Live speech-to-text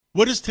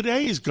What is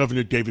today is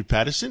Governor David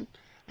Paterson,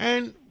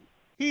 and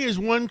he is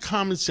one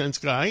common sense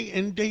guy,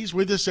 and he's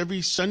with us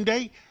every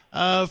Sunday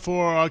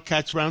for our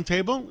Cats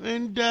Roundtable,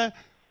 and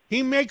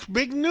he makes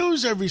big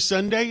news every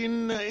Sunday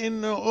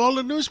in all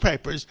the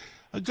newspapers.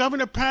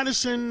 Governor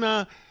Paterson,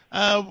 what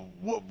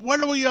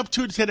are we up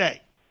to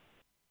today?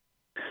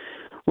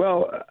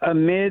 Well,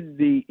 amid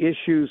the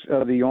issues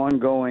of the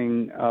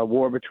ongoing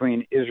war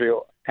between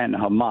Israel and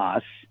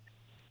Hamas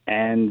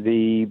and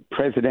the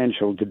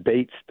presidential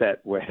debates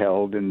that were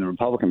held in the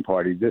Republican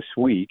Party this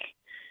week,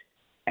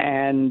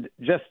 and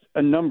just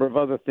a number of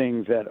other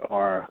things that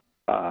are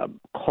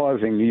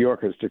causing New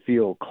Yorkers to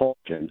feel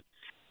caution,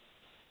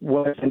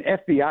 was an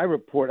FBI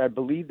report, I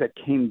believe, that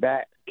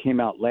came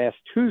out last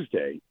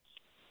Tuesday,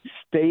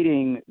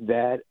 stating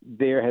that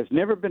there has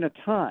never been a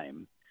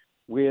time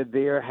where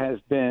there has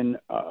been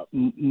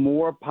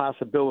more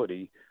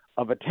possibility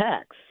of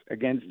attacks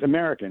against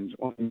Americans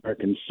on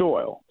American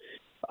soil.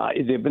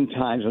 There have been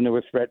times when there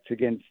were threats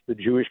against the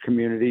Jewish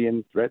community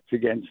and threats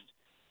against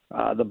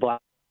the Black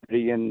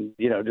community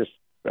and, just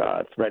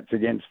threats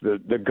against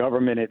the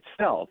government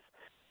itself.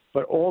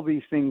 But all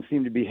these things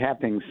seem to be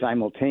happening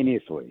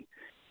simultaneously.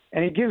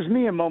 And it gives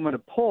me a moment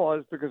of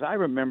pause because I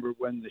remember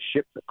when the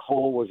ship, the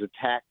Cole, was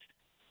attacked,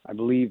 I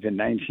believe, in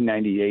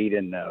 1998,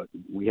 and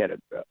we had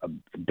a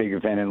big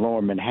event in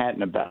Lower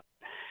Manhattan about it.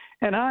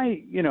 And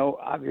I,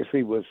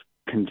 obviously was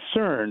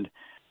concerned,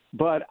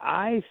 but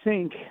I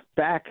think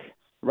back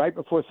right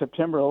before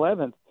September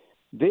 11th,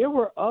 there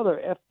were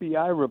other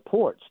FBI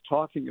reports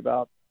talking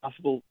about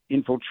possible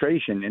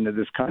infiltration into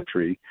this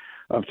country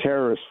of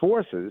terrorist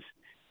forces.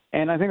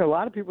 And I think a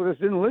lot of people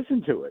just didn't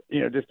listen to it,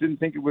 just didn't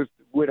think it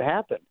would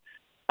happen.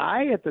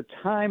 I, at the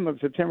time of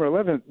September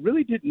 11th,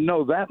 really didn't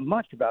know that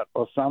much about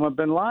Osama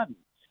bin Laden.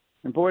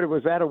 And boy,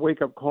 was that a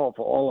wake-up call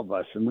for all of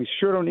us. And we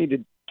sure don't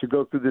need to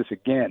go through this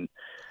again.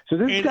 So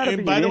this has got to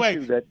be by an the issue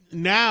way, that...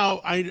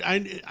 Now,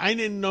 I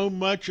didn't know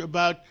much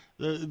about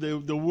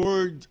the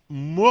word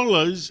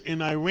mullahs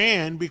in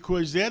Iran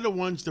because they're the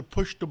ones that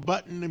pushed the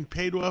button and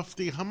paid off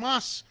the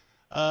Hamas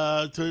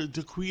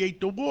to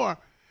create the war.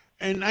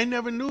 And I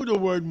never knew the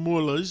word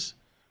mullahs,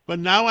 but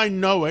now I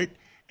know it.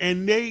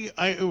 And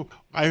I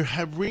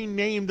have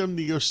renamed them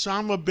the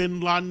Osama bin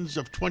Ladens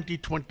of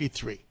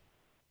 2023.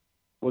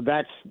 Well,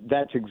 that's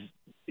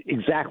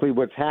exactly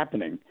what's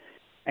happening,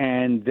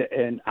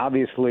 and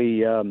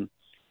obviously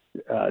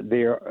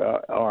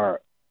there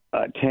are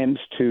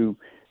attempts to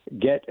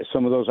get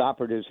some of those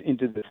operatives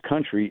into this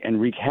country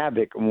and wreak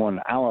havoc on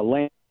our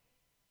land,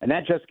 and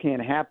that just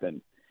can't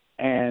happen.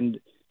 And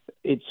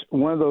it's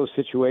one of those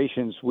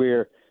situations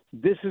where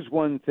this is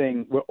one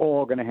thing we're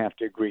all going to have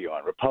to agree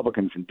on,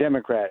 Republicans and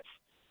Democrats,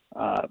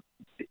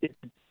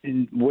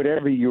 in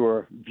whatever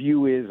your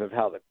view is of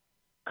how the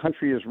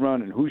country is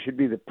run and who should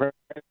be the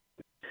president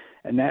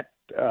and that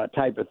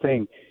type of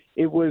thing.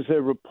 It was a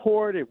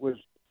report. It was,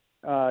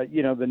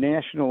 the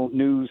national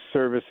news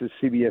services,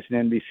 CBS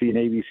and NBC and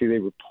ABC, they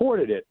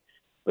reported it,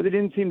 but they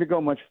didn't seem to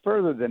go much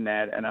further than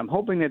that. And I'm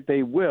hoping that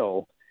they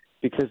will,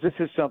 because this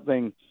is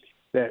something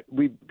that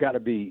we've got to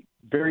be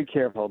very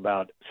careful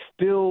about.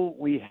 Still,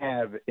 we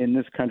have in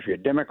this country a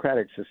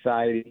democratic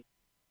society.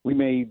 We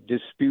may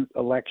dispute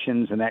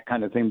elections and that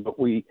kind of thing, but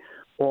we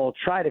all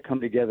try to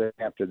come together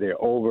after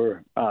they're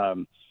over.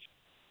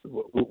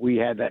 We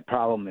had that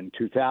problem in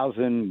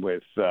 2000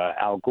 with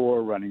Al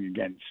Gore running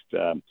against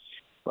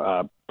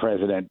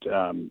President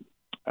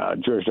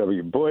George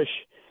W. Bush.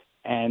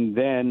 And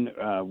then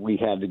we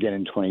had it again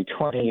in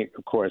 2020,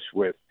 of course,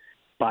 with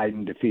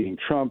Biden defeating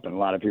Trump, and a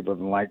lot of people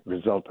didn't like the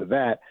result of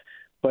that.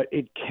 But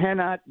it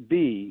cannot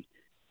be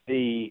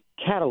the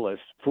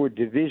catalyst for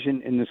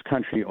division in this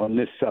country on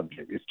this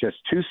subject. It's just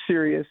too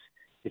serious.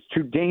 It's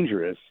too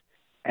dangerous.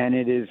 And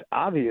it is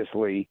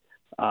obviously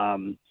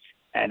an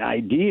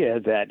idea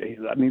that,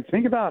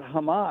 think about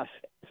Hamas.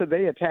 So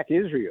they attack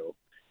Israel.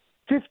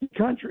 50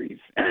 countries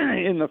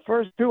in the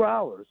first 2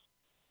 hours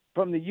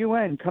from the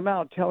UN come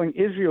out telling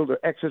Israel to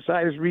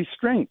exercise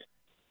restraint.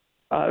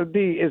 It would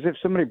be as if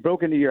somebody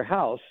broke into your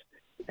house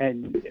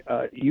and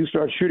you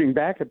start shooting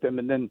back at them,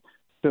 and then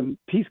some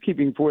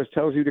peacekeeping force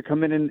tells you to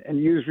come in and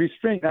use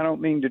restraint. I don't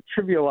mean to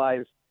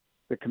trivialize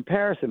the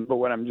comparison, but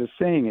what I'm just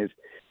saying is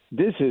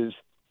this is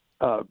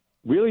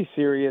really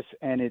serious,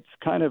 and it's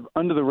kind of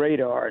under the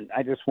radar. And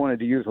I just wanted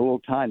to use a little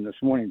time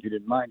this morning, if you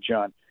didn't mind,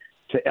 John,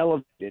 to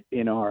elevate it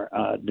in our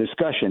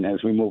discussion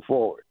as we move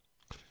forward.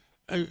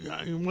 Thank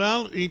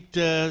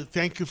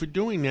you for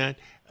doing that.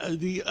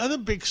 The other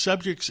big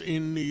subjects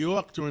in New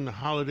York during the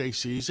holiday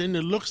season,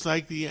 it looks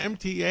like the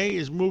MTA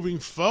is moving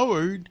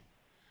forward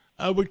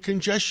with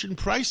congestion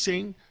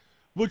pricing,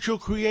 which will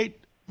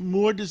create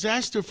more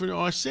disaster for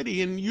our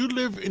city. And you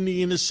live in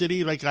the inner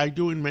city like I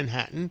do in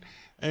Manhattan,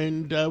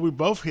 and we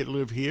both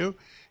live here.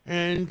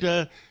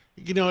 And,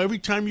 every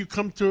time you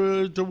come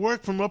to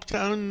work from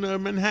uptown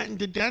Manhattan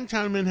to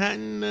downtown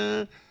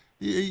Manhattan,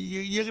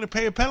 you're going to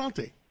pay a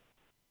penalty.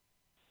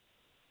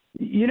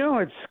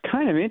 It's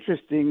kind of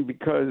interesting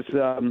because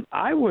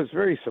I was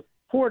very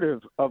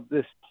supportive of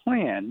this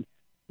plan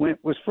when it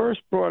was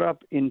first brought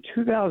up in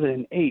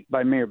 2008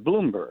 by Mayor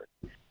Bloomberg.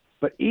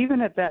 But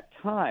even at that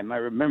time, I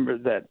remember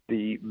that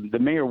the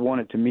mayor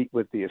wanted to meet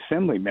with the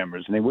assembly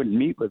members, and they wouldn't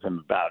meet with him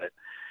about it.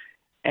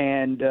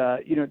 And,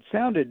 it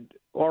sounded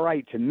all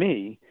right to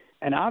me.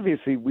 And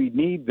obviously, we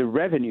need the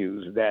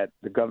revenues that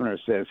the governor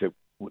says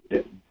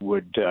it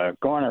would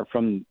garner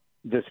from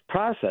this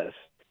process.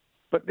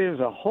 But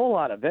there's a whole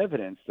lot of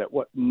evidence that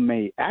what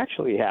may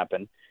actually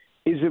happen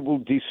is it will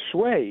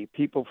dissuade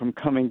people from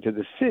coming to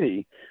the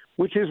city,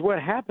 which is what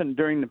happened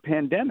during the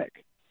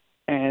pandemic.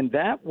 And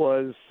that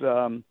was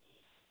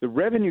the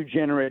revenue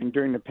generating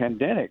during the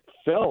pandemic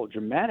fell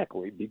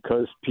dramatically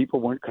because people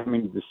weren't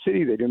coming to the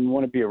city. They didn't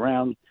want to be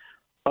around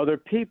other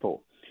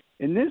people.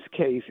 In this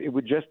case, it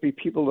would just be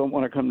people don't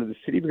want to come to the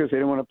city because they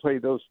don't want to pay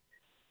those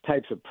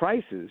types of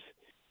prices.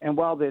 And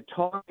while they're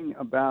talking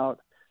about,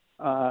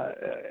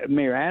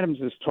 Mayor Adams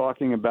is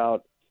talking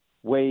about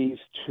ways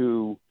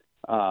to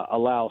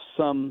allow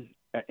some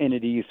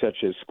entities such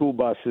as school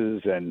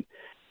buses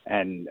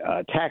and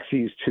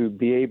taxis to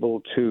be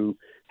able to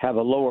have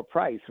a lower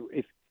price.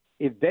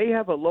 If they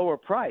have a lower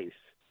price,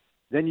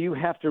 then you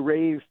have to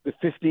raise the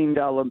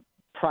 $15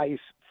 price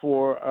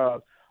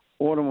for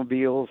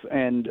automobiles,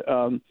 and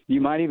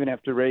you might even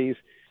have to raise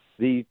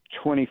the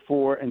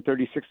 $24 and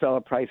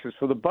 $36 prices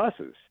for the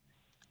buses.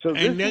 So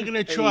and they're going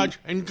to charge,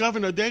 and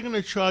Governor, they're going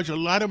to charge a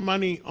lot of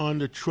money on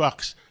the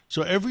trucks.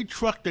 So every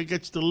truck that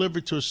gets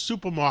delivered to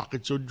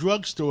supermarkets or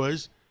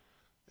drugstores,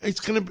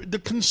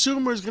 the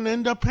consumer is going to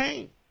end up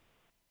paying.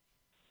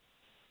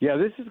 Yeah,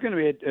 this is going to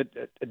be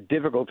a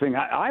difficult thing.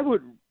 I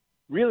would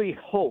really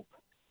hope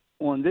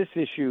on this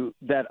issue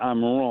that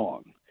I'm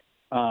wrong.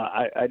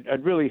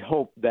 I'd really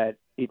hope that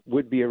it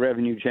would be a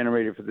revenue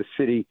generator for the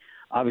city.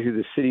 Obviously,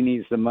 the city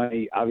needs the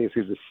money.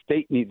 Obviously, the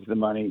state needs the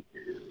money.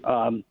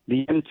 The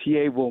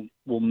MTA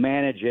will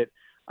manage it.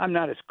 I'm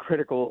not as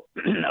critical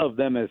of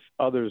them as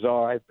others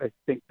are. I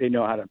think they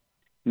know how to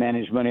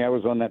manage money. I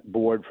was on that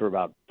board for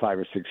about 5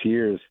 or 6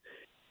 years.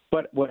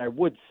 But what I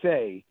would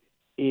say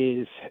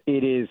is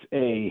it's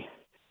a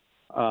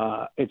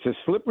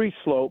slippery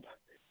slope.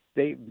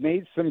 They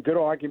made some good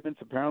arguments.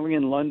 Apparently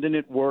in London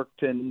it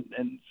worked, and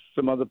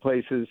some other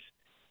places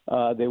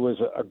there was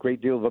a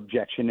great deal of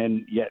objection,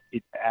 and yet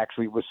it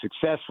actually was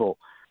successful.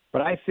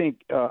 But I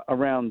think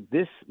around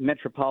this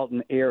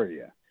metropolitan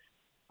area,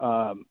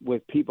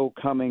 with people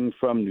coming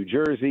from New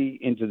Jersey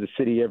into the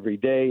city every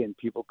day and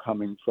people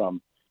coming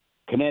from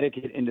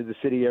Connecticut into the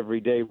city every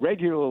day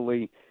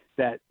regularly,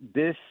 that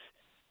this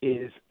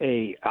is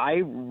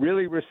I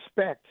really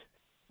respect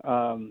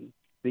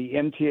the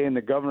MTA and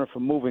the governor for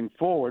moving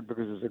forward,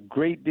 because there's a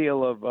great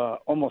deal of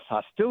almost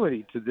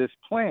hostility to this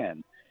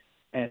plan.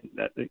 And,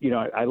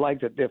 I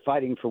like that they're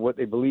fighting for what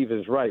they believe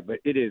is right, but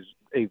it is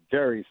a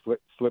very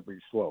slippery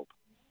slope.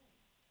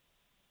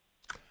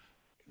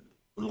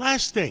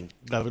 Last thing,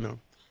 Governor,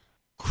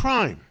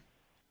 crime.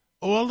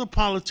 All the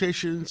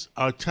politicians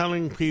are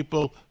telling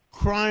people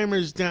crime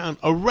is down,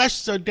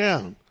 arrests are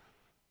down.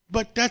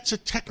 But that's a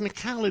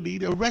technicality.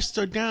 The arrests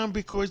are down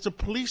because the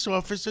police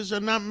officers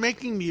are not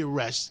making the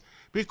arrests,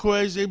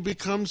 because it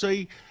becomes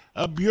a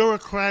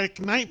bureaucratic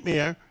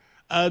nightmare.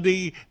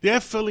 They're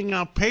filling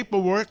out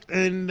paperwork,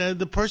 and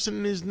the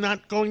person is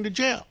not going to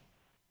jail.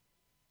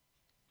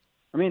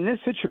 I mean, this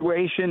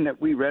situation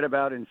that we read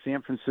about in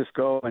San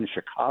Francisco and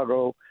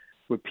Chicago,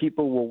 where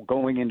people were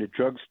going into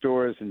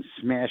drugstores and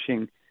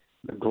smashing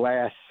the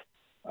glass,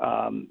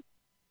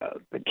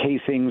 the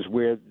casings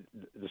where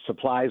the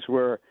supplies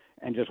were,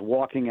 and just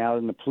walking out,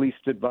 and the police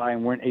stood by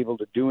and weren't able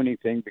to do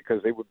anything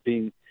because they were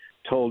being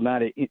told not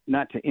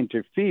to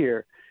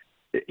interfere.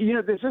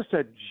 There's just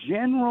a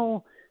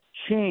general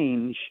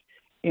change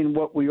in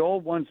what we all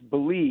once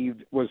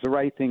believed was the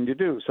right thing to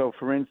do. So,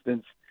 for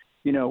instance,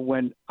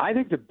 when I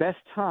think the best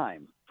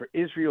time for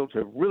Israel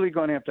to really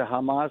gone after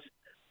Hamas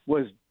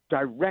was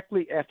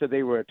directly after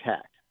they were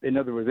attacked. In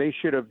other words, they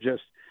should have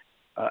just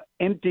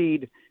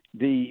emptied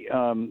the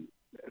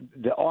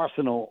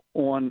arsenal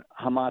on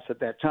Hamas at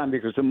that time,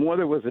 because the more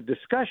there was a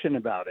discussion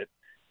about it,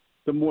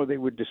 the more they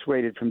were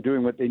dissuaded from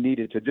doing what they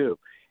needed to do.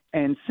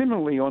 And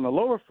similarly, on the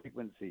lower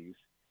frequencies,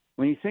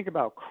 when you think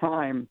about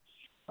crime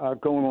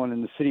going on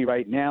in the city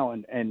right now,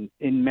 and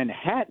in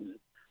Manhattan,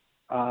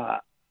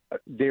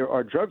 there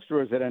are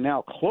drugstores that are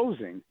now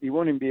closing. You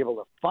won't even be able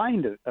to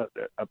find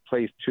a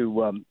place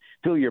to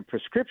fill your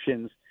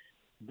prescriptions.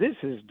 This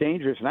is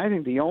dangerous, and I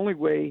think the only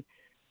way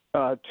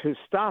to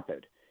stop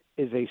it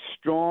is a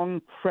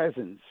strong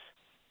presence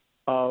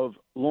of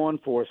law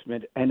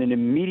enforcement and an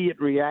immediate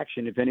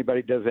reaction if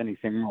anybody does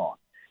anything wrong.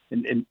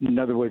 In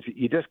other words,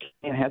 you just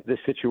can't have this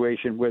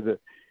situation where the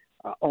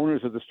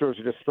owners of the stores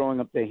are just throwing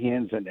up their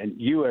hands, and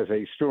you as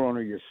a store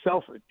owner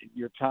yourself at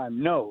your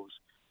time knows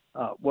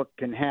what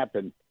can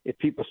happen if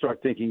people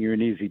start thinking you're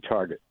an easy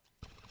target.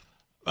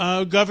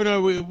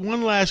 Governor,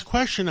 one last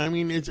question. I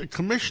mean,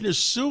 Commissioner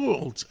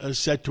Sewell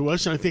said to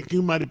us, and I think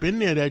you might have been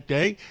there that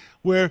day,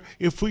 where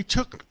if we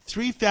took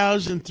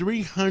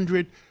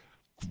 3,300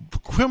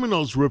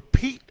 criminals,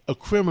 repeat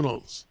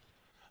criminals,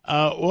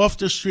 off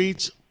the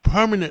streets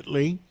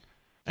permanently,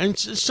 And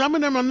some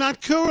of them are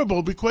not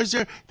curable because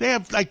they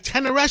have like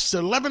 10 arrests,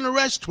 11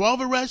 arrests,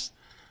 12 arrests.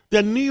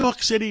 Then New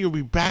York City will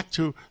be back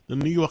to the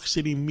New York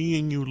City me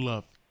and you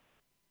love.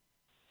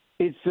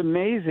 It's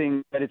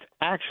amazing that it's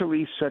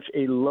actually such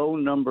a low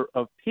number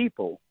of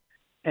people,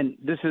 and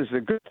this is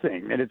a good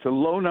thing, that it's a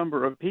low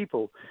number of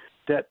people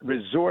that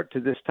resort to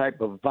this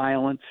type of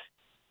violence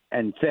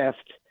and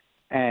theft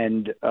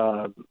and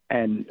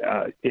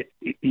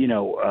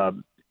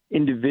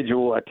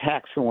individual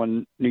attacks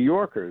on New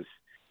Yorkers.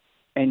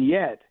 And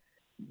yet,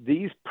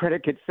 these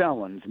predicate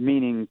felons,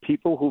 meaning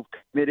people who've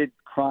committed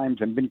crimes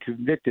and been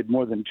convicted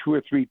more than 2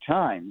 or 3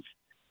 times,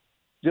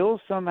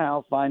 still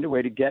somehow find a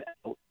way to get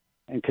out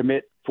and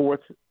commit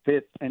 4th,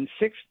 5th, and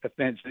 6th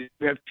offenses.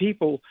 You have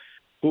people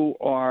who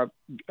are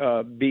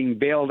being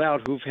bailed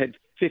out who've had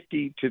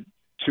 50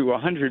 to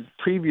 100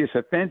 previous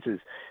offenses.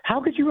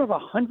 How could you have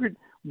 100?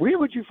 Where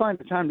would you find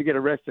the time to get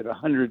arrested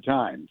 100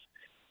 times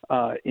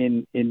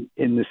in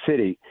the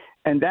city?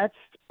 And that's,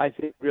 I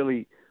think,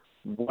 really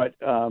what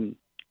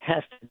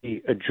has to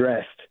be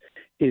addressed,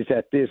 is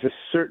that there's a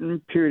certain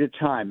period of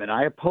time, and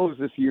I opposed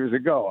this years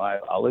ago,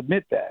 I'll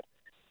admit that,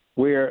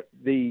 where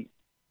the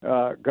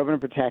Governor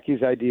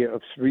Pataki's idea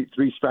of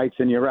three strikes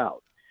and you're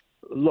out.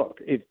 Look,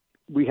 if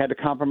we had to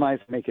compromise,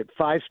 make it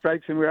 5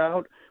 strikes and we're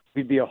out,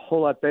 we'd be a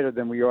whole lot better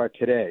than we are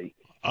today.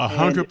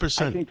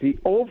 100%. I think the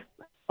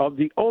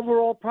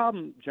overall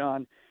problem,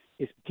 John,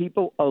 is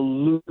people are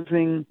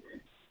losing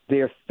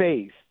their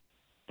faith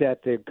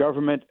that their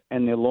government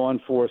and their law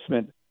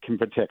enforcement can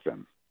protect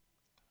them.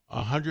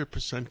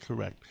 100%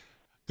 correct.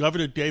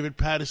 Governor David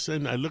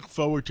Paterson, I look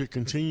forward to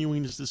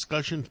continuing this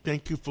discussion.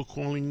 Thank you for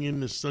calling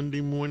in this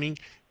Sunday morning,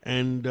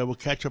 and we'll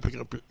catch up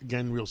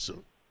again real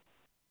soon.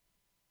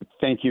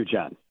 Thank you,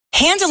 John.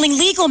 Handling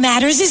legal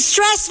matters is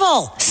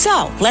stressful.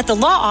 So, let the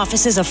law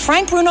offices of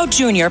Frank Bruno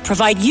Jr.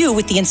 provide you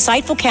with the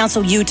insightful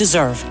counsel you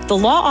deserve. The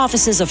law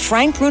offices of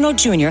Frank Bruno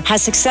Jr.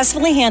 has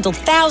successfully handled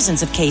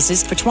thousands of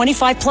cases for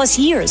 25 plus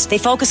years. They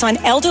focus on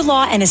elder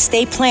law and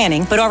estate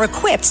planning, but are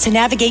equipped to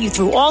navigate you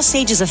through all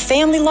stages of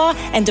family law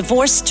and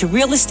divorce to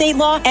real estate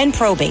law and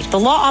probate. The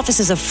law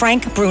offices of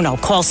Frank Bruno.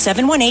 Call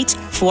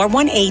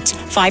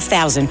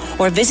 718-418-5000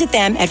 or visit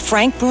them at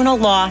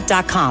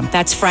frankbrunolaw.com.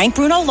 That's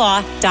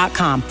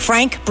frankbrunolaw.com.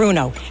 Frank Bruno.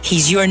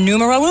 He's your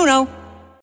numero uno.